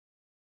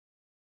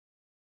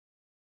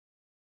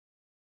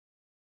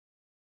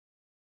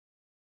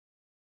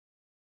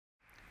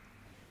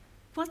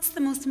What's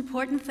the most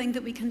important thing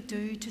that we can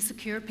do to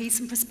secure peace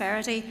and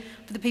prosperity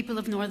for the people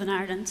of Northern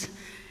Ireland?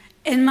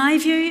 In my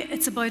view,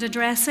 it's about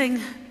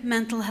addressing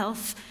mental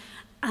health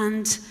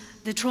and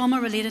the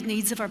trauma-related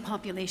needs of our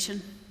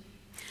population.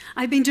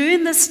 I've been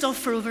doing this stuff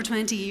for over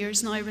 20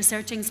 years now,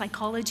 researching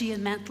psychology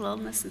and mental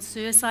illness and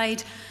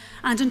suicide.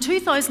 And in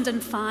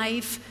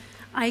 2005,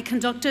 I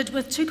conducted,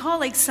 with two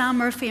colleagues, Sam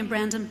Murphy and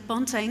Brendan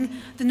Bunting,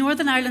 the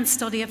Northern Ireland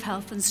Study of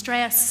Health and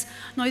Stress.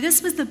 Now,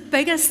 this was the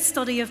biggest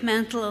study of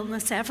mental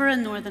illness ever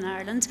in Northern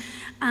Ireland,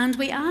 and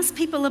we asked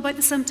people about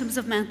the symptoms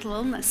of mental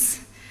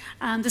illness.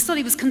 The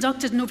study was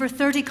conducted in over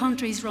 30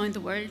 countries around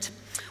the world.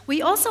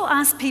 We also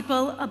asked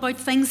people about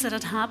things that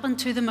had happened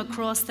to them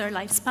across their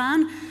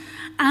lifespan,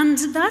 and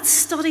that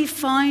study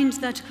found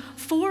that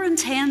 4 in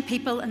 10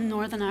 people in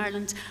Northern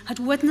Ireland had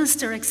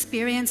witnessed or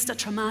experienced a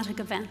traumatic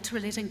event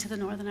relating to the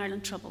Northern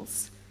Ireland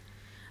Troubles.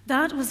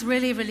 That was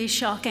really, really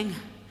shocking.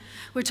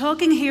 We're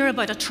talking here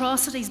about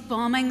atrocities,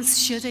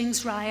 bombings,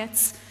 shootings,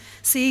 riots,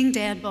 seeing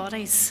dead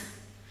bodies.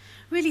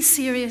 Really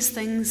serious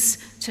things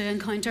to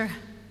encounter.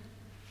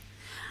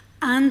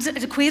 And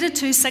it equated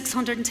to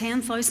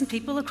 610,000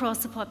 people across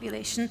the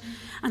population,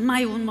 and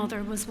my own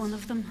mother was one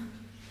of them.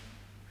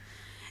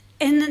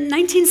 In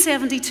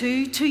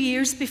 1972, 2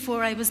 years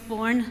before I was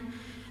born,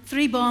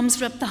 3 bombs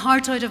ripped the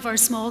heart out of our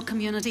small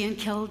community and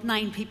killed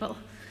 9 people.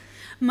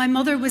 My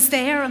mother was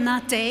there on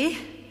that day,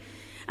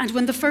 and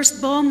when the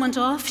first bomb went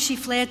off, she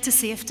fled to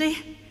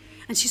safety,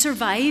 and she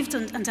survived,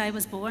 and I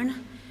was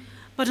born.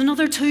 But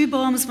another 2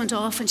 bombs went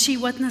off, and she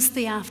witnessed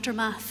the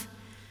aftermath,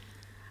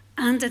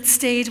 and it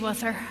stayed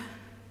with her.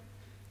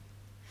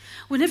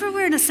 Whenever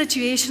we're in a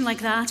situation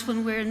like that,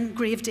 when we're in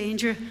grave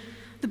danger,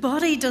 the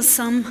body does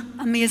some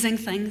amazing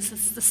things.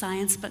 It's the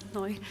science bit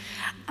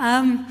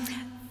now.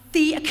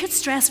 The acute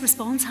stress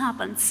response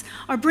happens.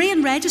 Our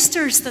brain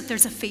registers that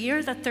there's a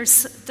fear, that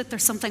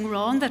there's something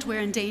wrong, that we're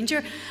in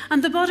danger,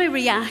 and the body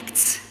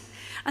reacts.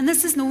 And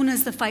this is known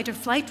as the fight or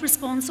flight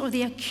response, or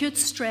the acute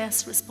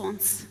stress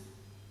response.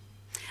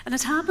 And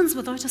it happens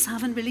without us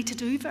having really to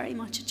do very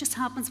much. It just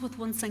happens with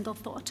one single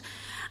thought.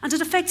 And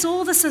it affects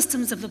all the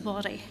systems of the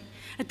body.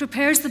 It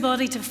prepares the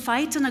body to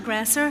fight an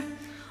aggressor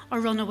or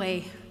run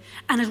away.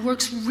 And it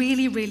works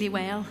really, really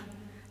well,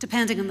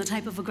 depending on the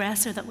type of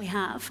aggressor that we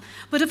have.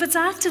 But if it's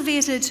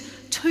activated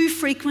too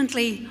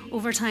frequently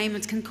over time,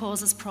 it can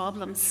cause us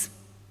problems.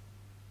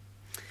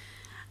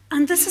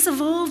 And this has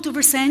evolved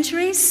over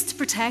centuries to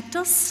protect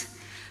us,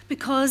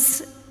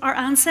 because our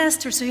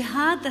ancestors who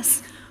had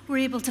this were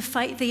able to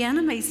fight the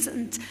enemies.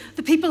 And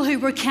the people who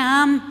were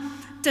calm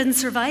didn't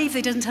survive.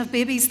 They didn't have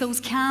babies. Those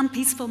calm,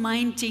 peaceful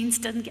mind genes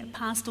didn't get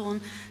passed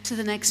on to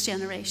the next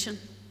generation.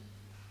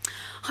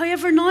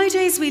 However,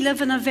 nowadays we live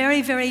in a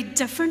very, very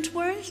different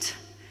world,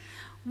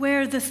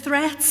 where the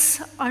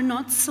threats are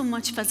not so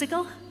much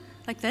physical,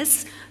 like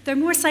this. They're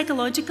more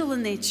psychological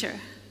in nature.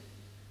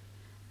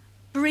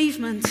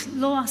 Bereavement,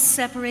 loss,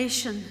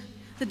 separation,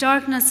 the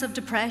darkness of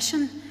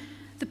depression,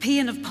 the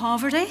pain of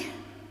poverty,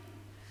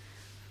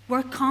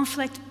 work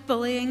conflict,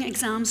 bullying,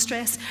 exam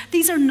stress.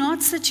 These are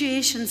not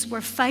situations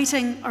where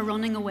fighting or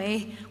running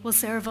away will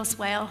serve us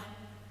well.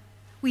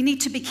 We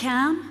need to be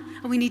calm,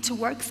 and we need to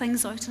work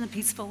things out in a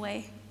peaceful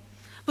way.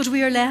 But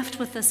we are left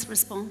with this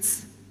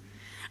response.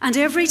 And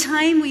every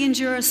time we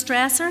endure a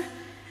stressor,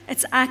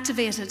 it's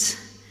activated.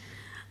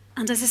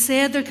 And as I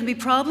said, there can be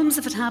problems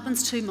if it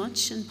happens too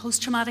much, and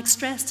post-traumatic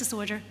stress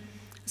disorder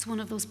is one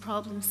of those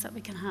problems that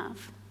we can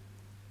have.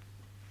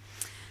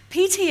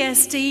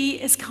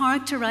 PTSD is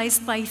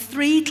characterized by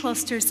 3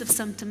 clusters of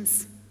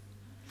symptoms.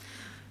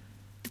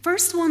 The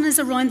first one is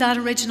around that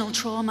original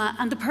trauma,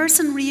 and the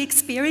person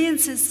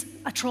re-experiences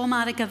a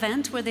traumatic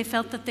event where they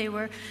felt that they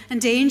were in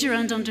danger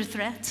and under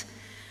threat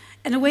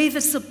in a way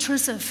that's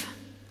obtrusive,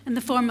 in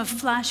the form of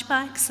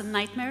flashbacks and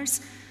nightmares.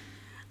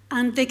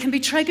 And they can be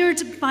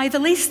triggered by the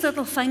least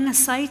little thing: a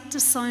sight, a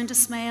sound, a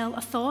smell,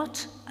 a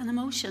thought, an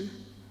emotion.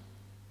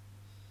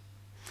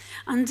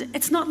 And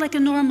it's not like a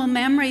normal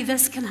memory.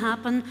 This can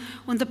happen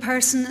when the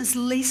person is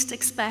least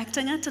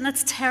expecting it, and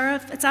it's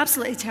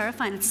absolutely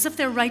terrifying. It's as if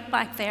they're right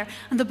back there,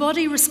 and the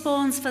body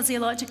responds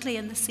physiologically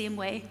in the same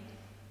way.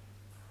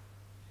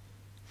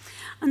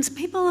 And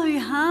people who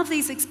have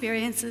these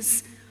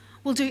experiences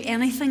will do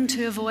anything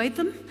to avoid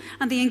them,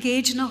 and they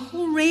engage in a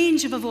whole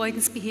range of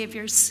avoidance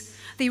behaviours.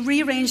 They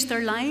rearrange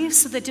their lives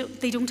so that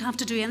they don't have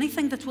to do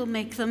anything that will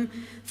make them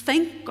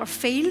think or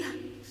feel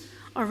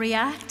or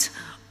react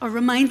or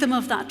remind them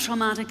of that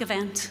traumatic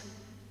event.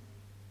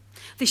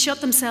 They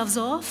shut themselves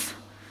off,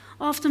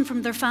 often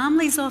from their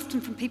families,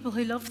 often from people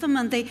who love them,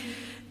 and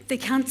they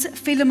can't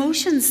feel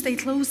emotions. They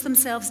close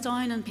themselves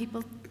down, and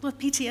people with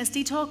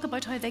PTSD talk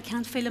about how they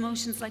can't feel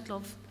emotions like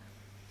love.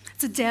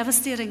 It's a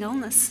devastating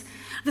illness.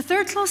 The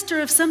third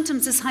cluster of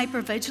symptoms is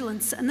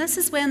hypervigilance, and this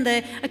is when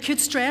the acute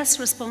stress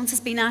response has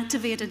been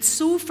activated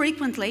so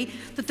frequently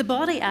that the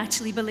body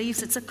actually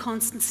believes it's a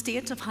constant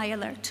state of high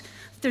alert.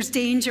 There's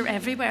danger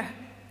everywhere.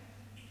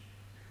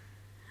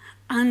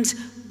 And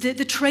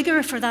the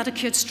trigger for that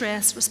acute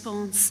stress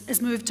response is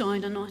moved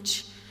down a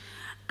notch.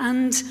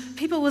 And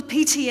people with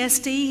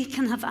PTSD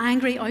can have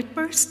angry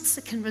outbursts.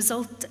 It can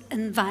result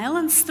in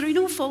violence through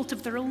no fault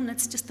of their own.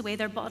 It's just the way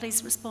their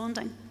body's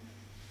responding.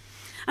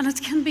 And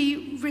it can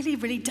be really,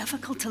 really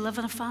difficult to live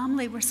in a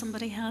family where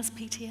somebody has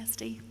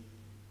PTSD.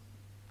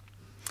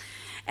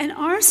 In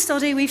our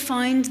study, we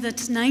found that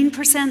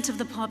 9% of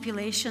the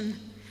population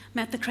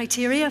met the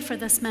criteria for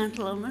this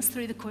mental illness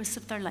through the course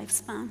of their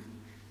lifespan.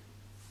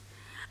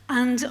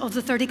 And of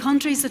the 30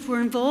 countries that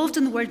were involved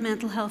in the World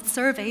Mental Health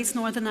Surveys,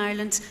 Northern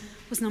Ireland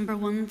was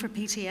 #1 for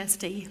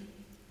PTSD.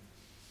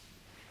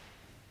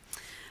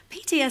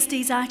 PTSD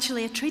is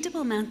actually a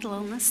treatable mental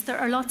illness. There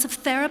are lots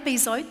of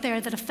therapies out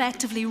there that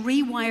effectively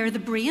rewire the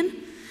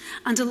brain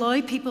and allow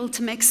people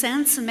to make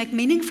sense and make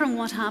meaning from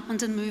what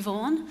happened and move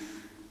on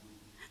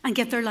and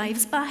get their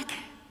lives back.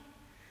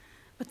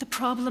 But the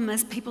problem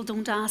is people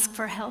don't ask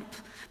for help.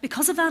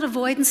 Because of that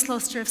avoidance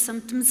cluster of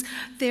symptoms,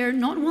 they're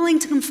not willing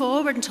to come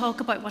forward and talk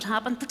about what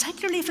happened,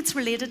 particularly if it's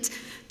related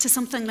to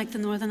something like the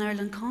Northern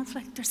Ireland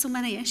conflict. There's so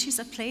many issues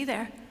at play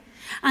there.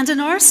 And in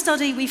our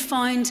study, we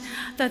found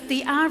that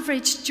the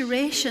average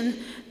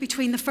duration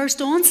between the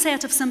first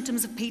onset of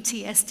symptoms of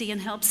PTSD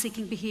and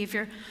help-seeking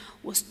behaviour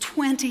was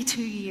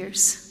 22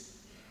 years.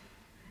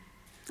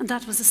 And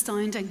that was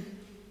astounding.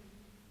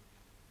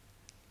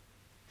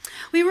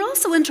 We were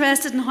also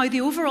interested in how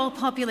the overall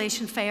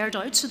population fared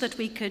out so that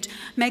we could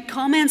make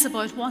comments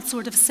about what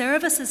sort of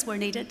services were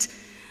needed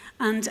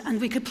and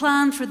we could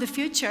plan for the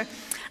future.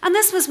 And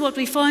this was what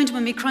we found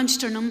when we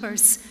crunched our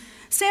numbers.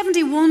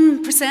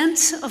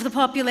 71% of the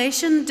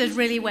population did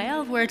really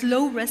well, were at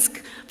low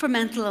risk for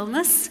mental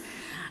illness.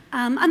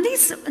 And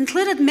these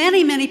included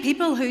many, many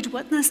people who'd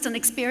witnessed and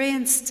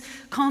experienced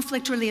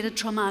conflict-related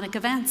traumatic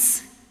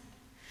events.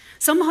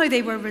 Somehow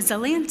they were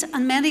resilient,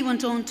 and many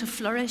went on to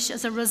flourish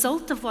as a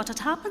result of what had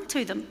happened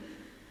to them.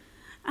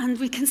 And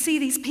we can see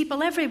these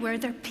people everywhere.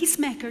 They're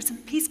peacemakers and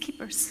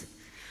peacekeepers.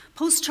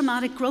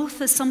 Post-traumatic growth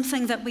is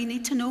something that we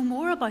need to know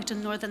more about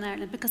in Northern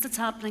Ireland because it's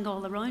happening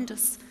all around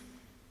us.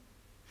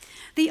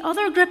 The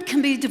other group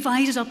can be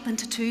divided up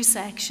into two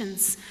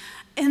sections.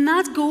 In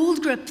that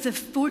gold group, the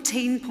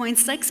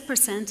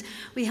 14.6%,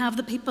 we have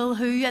the people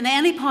who, in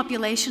any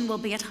population, will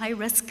be at high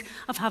risk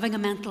of having a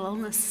mental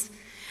illness.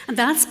 And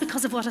that's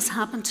because of what has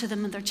happened to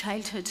them in their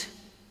childhood.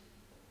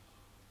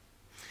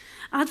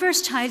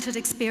 Adverse childhood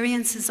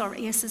experiences, or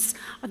ACEs,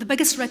 are the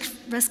biggest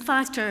risk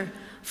factor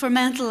for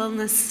mental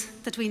illness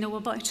that we know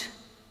about.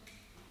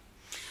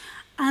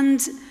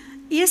 And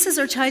ACEs,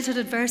 or childhood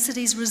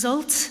adversities,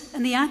 result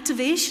in the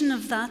activation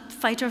of that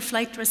fight or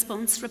flight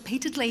response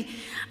repeatedly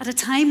at a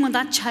time when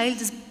that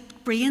child's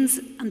brains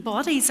and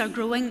bodies are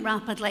growing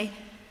rapidly.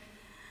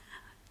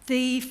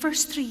 The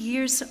first 3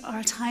 years are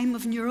a time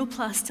of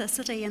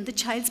neuroplasticity, and the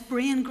child's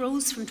brain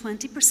grows from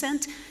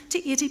 20%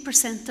 to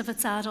 80% of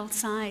its adult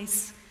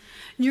size.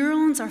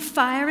 Neurons are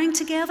firing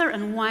together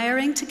and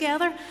wiring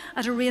together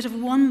at a rate of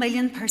 1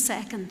 million per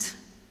second.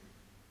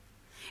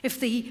 If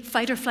the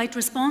fight or flight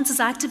response is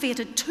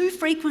activated too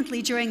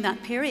frequently during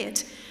that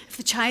period, if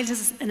the child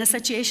is in a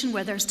situation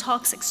where there's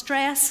toxic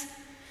stress,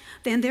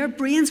 then their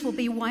brains will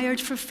be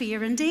wired for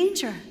fear and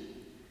danger.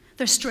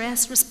 Their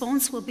stress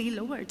response will be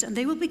lowered and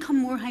they will become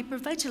more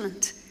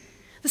hypervigilant.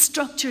 The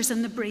structures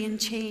in the brain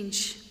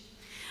change.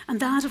 And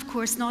that, of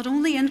course, not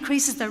only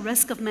increases their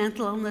risk of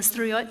mental illness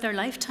throughout their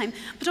lifetime,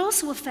 but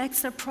also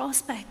affects their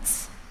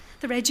prospects,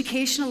 their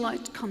educational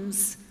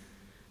outcomes,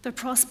 their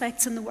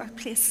prospects in the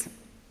workplace.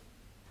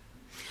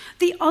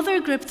 The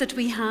other group that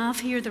we have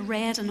here, the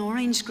red and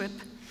orange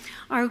group,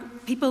 are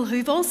people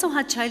who've also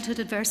had childhood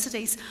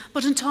adversities,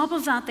 but on top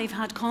of that, they've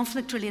had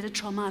conflict-related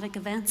traumatic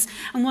events.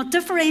 And what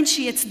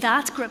differentiates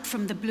that group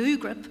from the blue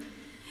group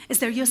is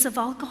their use of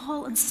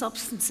alcohol and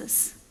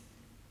substances.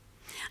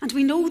 And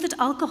we know that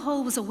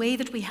alcohol was a way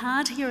that we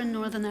had here in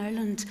Northern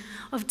Ireland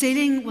of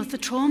dealing with the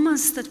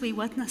traumas that we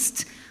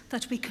witnessed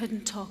that we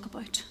couldn't talk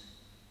about.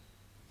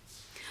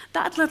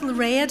 That little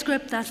red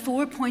group, that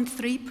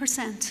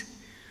 4.3%,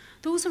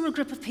 those are a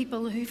group of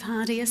people who've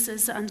had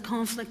ACEs and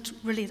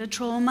conflict-related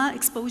trauma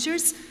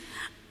exposures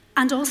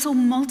and also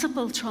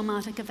multiple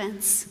traumatic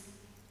events.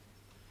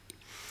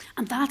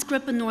 And that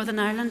group in Northern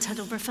Ireland had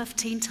over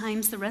 15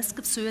 times the risk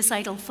of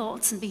suicidal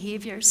thoughts and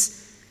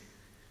behaviours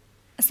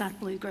as that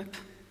blue group.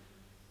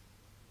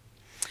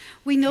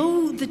 We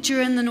know that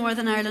during the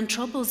Northern Ireland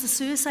Troubles, the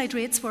suicide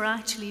rates were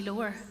actually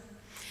lower.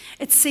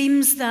 It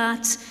seems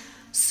that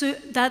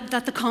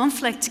the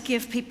conflict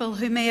gave people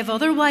who may have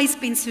otherwise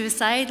been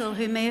suicidal,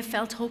 who may have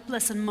felt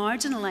hopeless and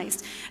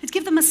marginalised, it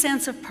gave them a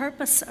sense of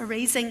purpose, a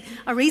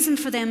reason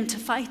for them to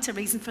fight, a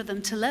reason for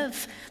them to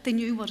live. They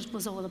knew what it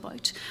was all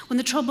about. When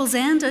the Troubles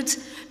ended,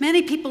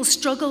 many people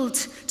struggled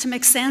to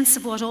make sense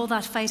of what all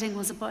that fighting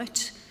was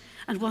about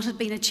and what had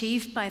been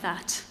achieved by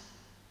that.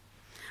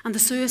 And the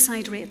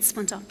suicide rates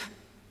went up.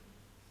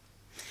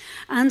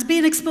 And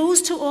being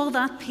exposed to all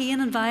that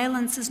pain and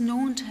violence is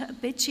known to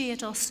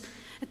habituate us.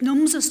 It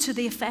numbs us to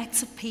the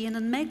effects of pain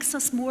and makes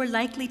us more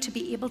likely to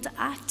be able to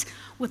act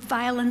with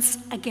violence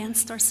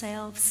against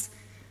ourselves.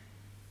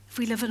 if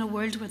we live in a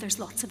world where there's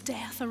lots of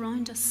death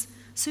around us,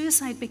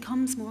 suicide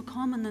becomes more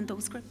common in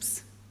those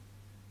groups.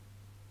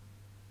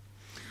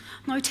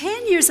 Now,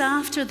 10 years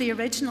after the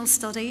original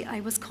study, I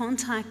was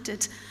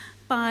contacted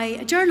by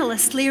a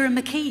journalist, Lyra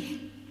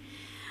McKee.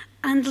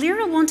 And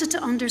Lyra wanted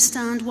to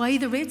understand why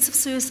the rates of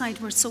suicide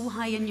were so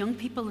high in young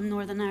people in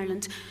Northern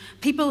Ireland,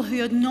 people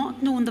who had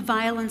not known the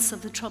violence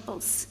of the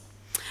Troubles.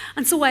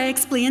 And so I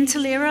explained to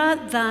Lyra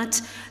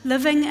that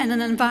living in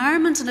an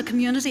environment, in a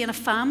community, in a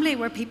family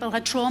where people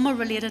had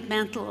trauma-related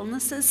mental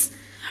illnesses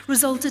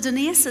resulted in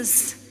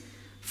ACEs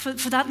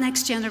for that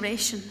next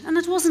generation. And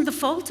it wasn't the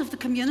fault of the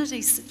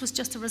communities, it was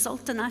just a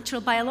result, a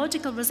natural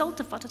biological result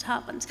of what had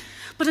happened.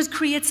 But it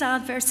creates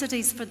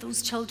adversities for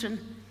those children.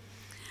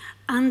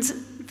 And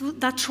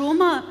that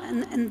trauma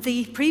in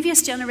the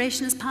previous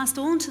generation is passed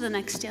on to the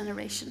next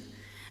generation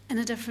in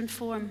a different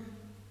form.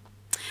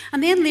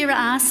 And then Lyra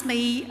asked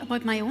me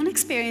about my own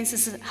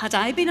experiences. Had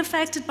I been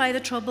affected by the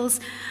Troubles?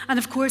 And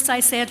of course I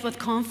said with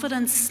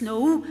confidence,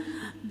 no,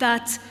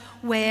 that,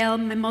 well,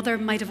 my mother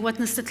might have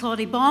witnessed the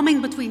Claudy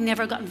bombing, but we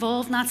never got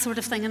involved in that sort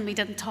of thing, and we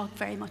didn't talk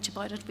very much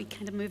about it. We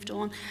kind of moved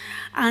on.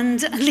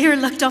 And Lyra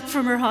looked up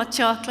from her hot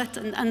chocolate,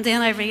 and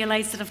then I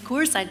realised that, of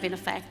course, I'd been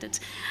affected.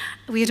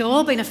 We had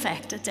all been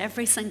affected,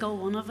 every single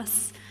one of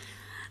us,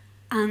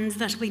 and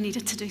that we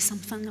needed to do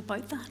something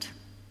about that.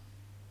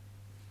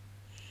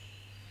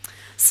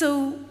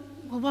 So,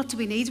 well, what do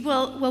we need?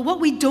 Well,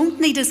 what we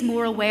don't need is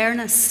more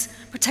awareness,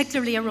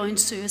 particularly around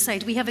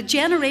suicide. We have a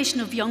generation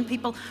of young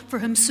people for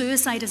whom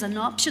suicide is an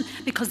option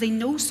because they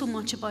know so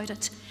much about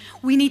it.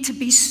 We need to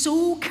be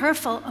so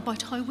careful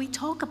about how we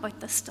talk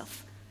about this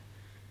stuff.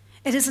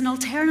 It is an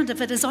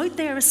alternative. It is out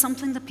there as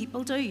something that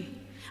people do,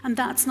 and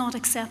that's not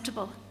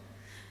acceptable.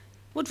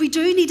 What we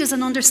do need is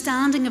an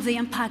understanding of the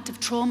impact of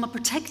trauma,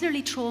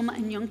 particularly trauma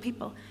in young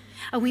people.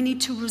 And we need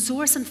to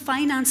resource and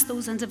finance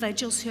those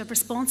individuals who have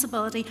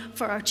responsibility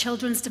for our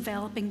children's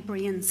developing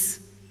brains.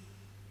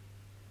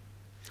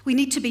 We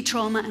need to be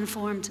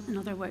trauma-informed, in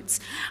other words.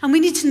 And we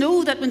need to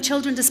know that when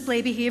children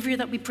display behaviour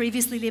that we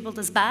previously labelled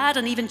as bad,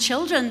 and even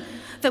children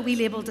that we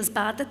labelled as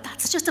bad, that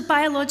that's just a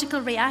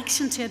biological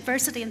reaction to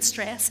adversity and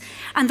stress,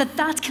 and that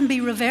that can be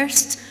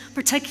reversed,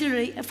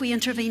 particularly if we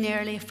intervene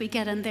early, if we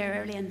get in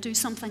there early and do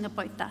something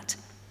about that.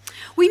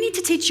 We need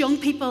to teach young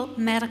people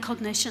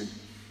metacognition.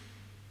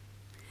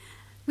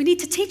 We need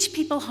to teach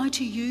people how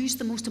to use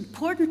the most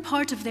important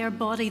part of their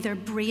body, their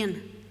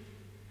brain.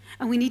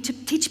 And we need to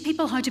teach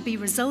people how to be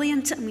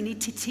resilient, and we need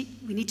to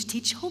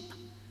teach hope.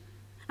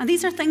 And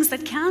these are things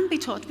that can be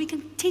taught. We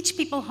can teach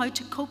people how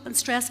to cope in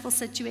stressful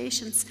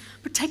situations,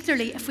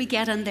 particularly if we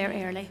get in there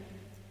early.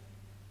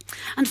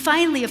 And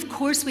finally, of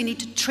course, we need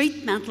to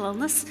treat mental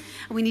illness,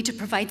 and we need to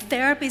provide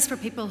therapies for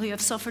people who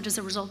have suffered as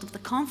a result of the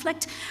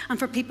conflict and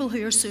for people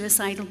who are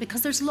suicidal,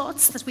 because there's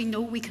lots that we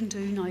know we can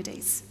do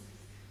nowadays.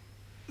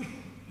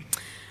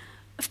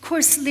 Of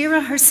course,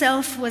 Lyra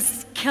herself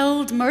was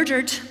killed,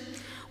 murdered,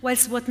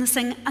 whilst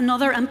witnessing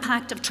another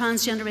impact of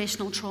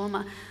transgenerational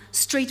trauma,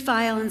 street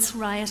violence,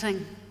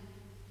 rioting.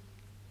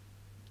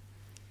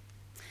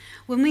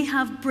 When we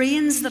have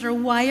brains that are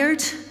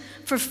wired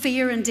for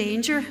fear and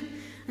danger,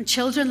 and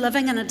children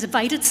living in a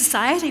divided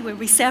society where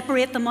we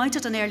separate them out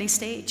at an early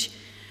stage,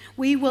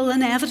 we will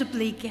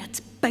inevitably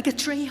get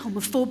bigotry,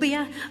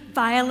 homophobia,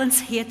 violence,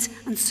 hate,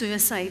 and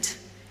suicide.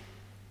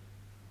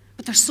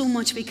 But there's so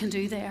much we can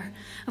do there.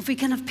 If we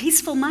can have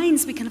peaceful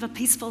minds, we can have a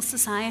peaceful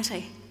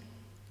society.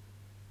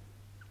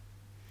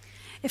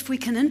 If we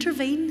can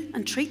intervene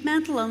and treat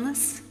mental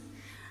illness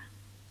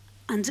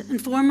and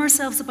inform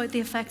ourselves about the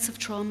effects of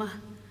trauma,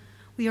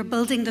 we are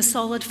building the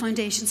solid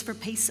foundations for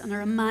peace, and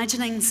our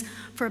imaginings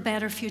for a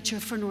better future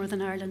for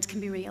Northern Ireland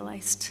can be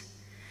realised.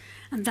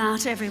 And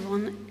that,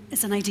 everyone,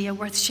 is an idea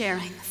worth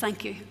sharing.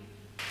 Thank you.